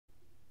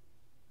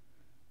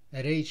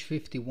At age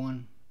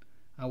 51,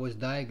 I was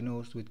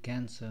diagnosed with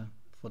cancer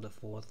for the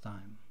fourth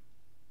time.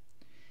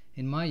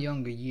 In my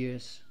younger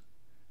years,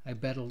 I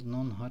battled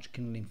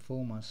non-Hodgkin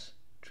lymphomas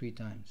 3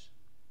 times.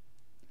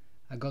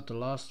 I got the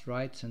last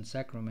rites and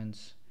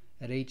sacraments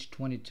at age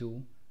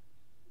 22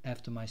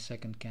 after my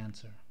second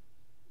cancer.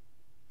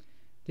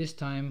 This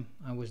time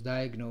I was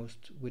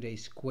diagnosed with a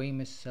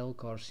squamous cell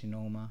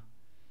carcinoma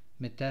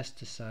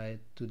metastasized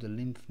to the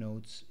lymph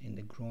nodes in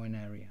the groin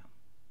area.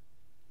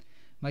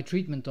 My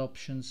treatment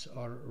options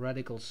are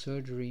radical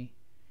surgery,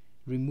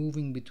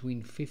 removing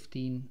between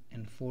 15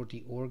 and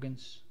 40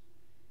 organs,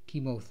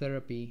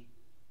 chemotherapy,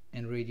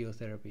 and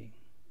radiotherapy.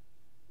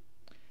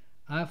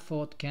 I've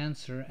fought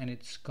cancer and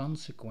its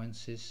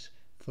consequences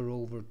for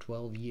over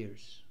 12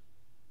 years.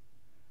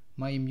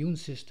 My immune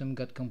system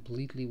got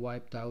completely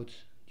wiped out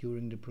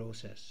during the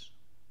process.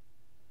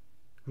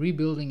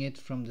 Rebuilding it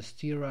from the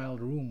sterile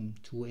room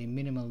to a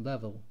minimal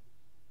level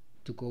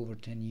took over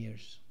 10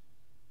 years.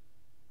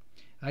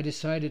 I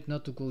decided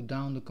not to go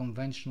down the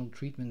conventional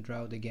treatment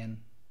route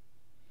again.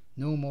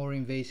 No more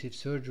invasive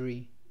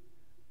surgery,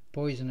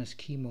 poisonous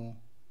chemo,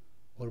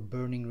 or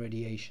burning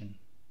radiation.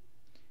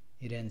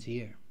 It ends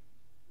here.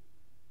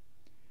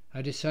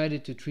 I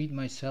decided to treat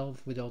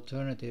myself with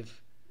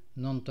alternative,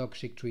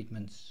 non-toxic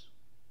treatments.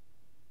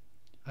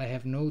 I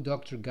have no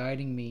doctor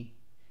guiding me,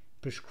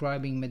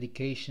 prescribing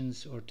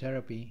medications or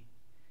therapy,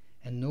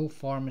 and no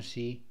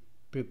pharmacy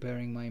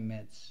preparing my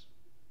meds.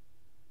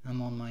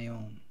 I'm on my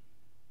own.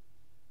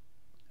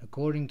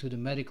 According to the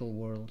medical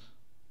world,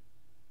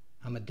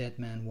 I'm a dead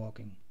man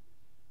walking.